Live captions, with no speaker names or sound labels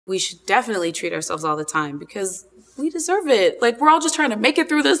we should definitely treat ourselves all the time because we deserve it. Like, we're all just trying to make it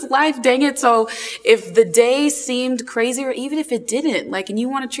through this life, dang it. So if the day seemed crazy, or even if it didn't, like, and you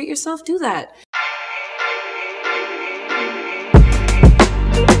want to treat yourself, do that.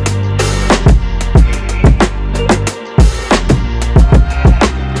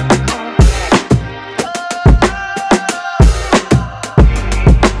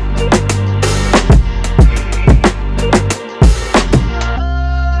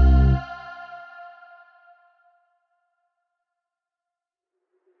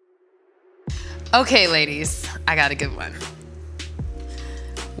 Okay, ladies, I got a good one.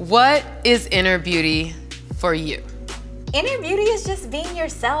 What is inner beauty for you? Inner beauty is just being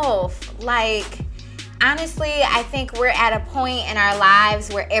yourself. Like, honestly, I think we're at a point in our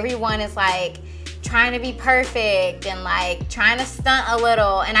lives where everyone is like trying to be perfect and like trying to stunt a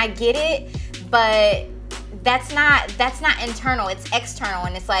little, and I get it, but that's not internal, it's external,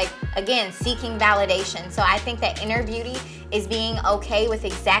 and it's like, again, seeking validation. So I think that inner beauty is being okay with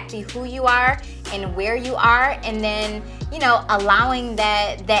exactly who you are and where you are, and then, you know, allowing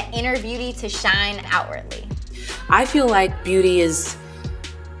that inner beauty to shine outwardly. I feel like beauty is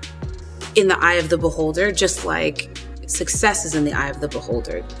in the eye of the beholder, just like success is in the eye of the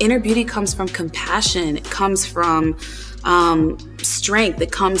beholder. Inner beauty comes from compassion. It comes from strength.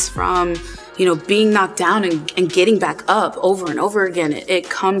 It comes from, you know, being knocked down and getting back up over and over again. It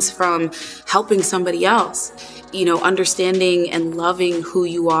comes from helping somebody else, you know, understanding and loving who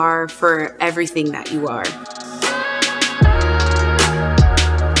you are for everything that you are.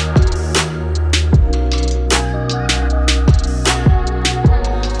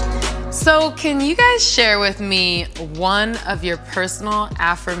 So can you guys share with me one of your personal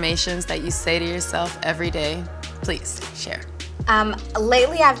affirmations that you say to yourself every day? Please share.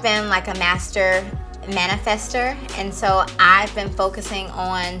 Lately I've been like a master manifester, and so I've been focusing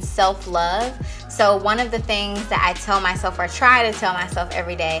on self-love. So one of the things that I tell myself, or try to tell myself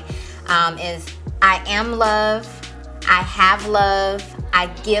every day, is I am love, I have love, I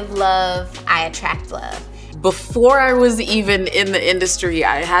give love, I attract love. Before I was even in the industry,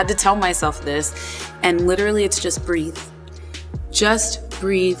 I had to tell myself this, and literally it's just breathe. Just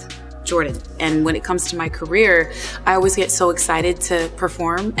breathe, Jordin. And when it comes to my career, I always get so excited to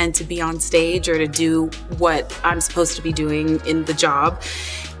perform and to be on stage or to do what I'm supposed to be doing in the job.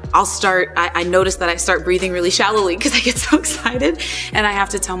 I notice that I start breathing really shallowly because I get so excited, and I have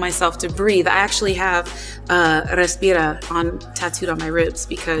to tell myself to breathe. I actually have respira tattooed on my ribs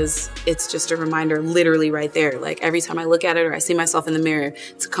because it's just a reminder literally right there. Like every time I look at it or I see myself in the mirror,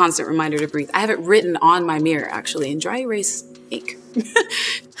 it's a constant reminder to breathe. I have it written on my mirror actually in dry erase ink.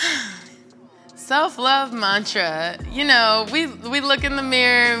 Self-love mantra. You know, we look in the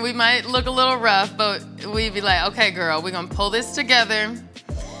mirror and we might look a little rough, but we'd be like, okay girl, we're gonna pull this together,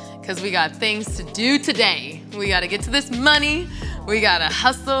 because we got things to do today. We gotta get to this money, we gotta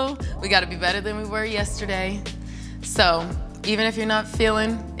hustle, we gotta be better than we were yesterday. So even if you're not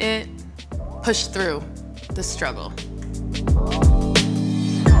feeling it, push through the struggle.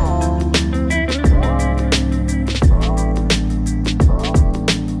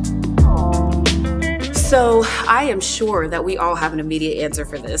 So I am sure that we all have an immediate answer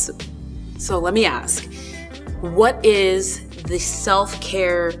for this. So let me ask, what is the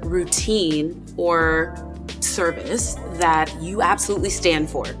self-care routine or service that you absolutely stand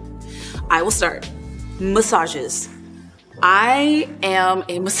for? I will start. Massages. I am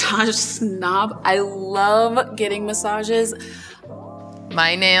a massage snob. I love getting massages.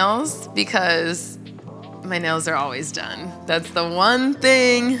 My nails, because my nails are always done. That's the one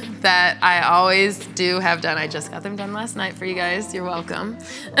thing that I always do have done. I just got them done last night for you guys. You're welcome.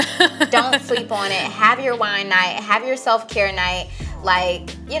 Don't sleep on it. Have your wine night. Have your self-care night.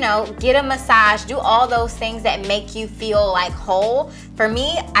 Like, you know, get a massage. Do all those things that make you feel like whole. For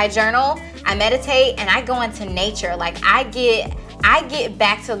me, I journal, I meditate, and I go into nature. Like I get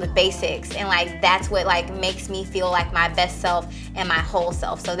back to the basics, and like that's what like makes me feel like my best self and my whole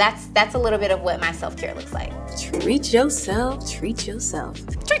self. So that's a little bit of what my self-care looks like. Treat yourself, treat yourself.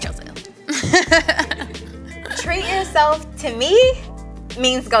 Treat yourself. Treat yourself to me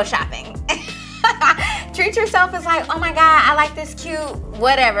means go shopping. Treat yourself is like, oh my God, I like this cute,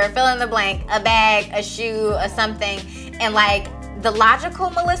 whatever, fill in the blank, a bag, a shoe, or something. And like the logical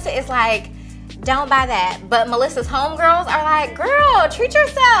Melissa is like, don't buy that. But Melissa's homegirls are like, girl, treat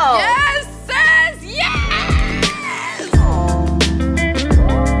yourself. Yes, sis, yes!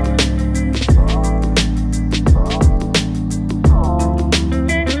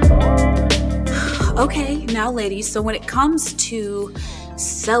 Okay, now ladies, so when it comes to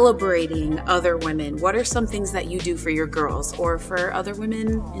celebrating other women? What are some things that you do for your girls or for other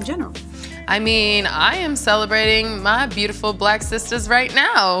women in general? I mean, I am celebrating my beautiful Black sisters right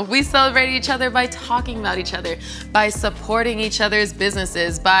now. We celebrate each other by talking about each other, by supporting each other's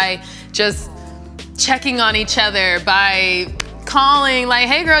businesses, by just checking on each other, by calling like,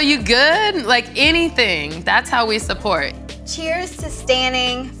 hey girl, you good? Like anything. That's how we support. Cheers to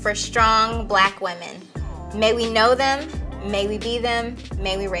standing for strong Black women. May we know them, may we be them,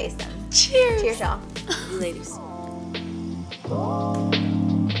 may we raise them. Cheers. Cheers, y'all. Ladies.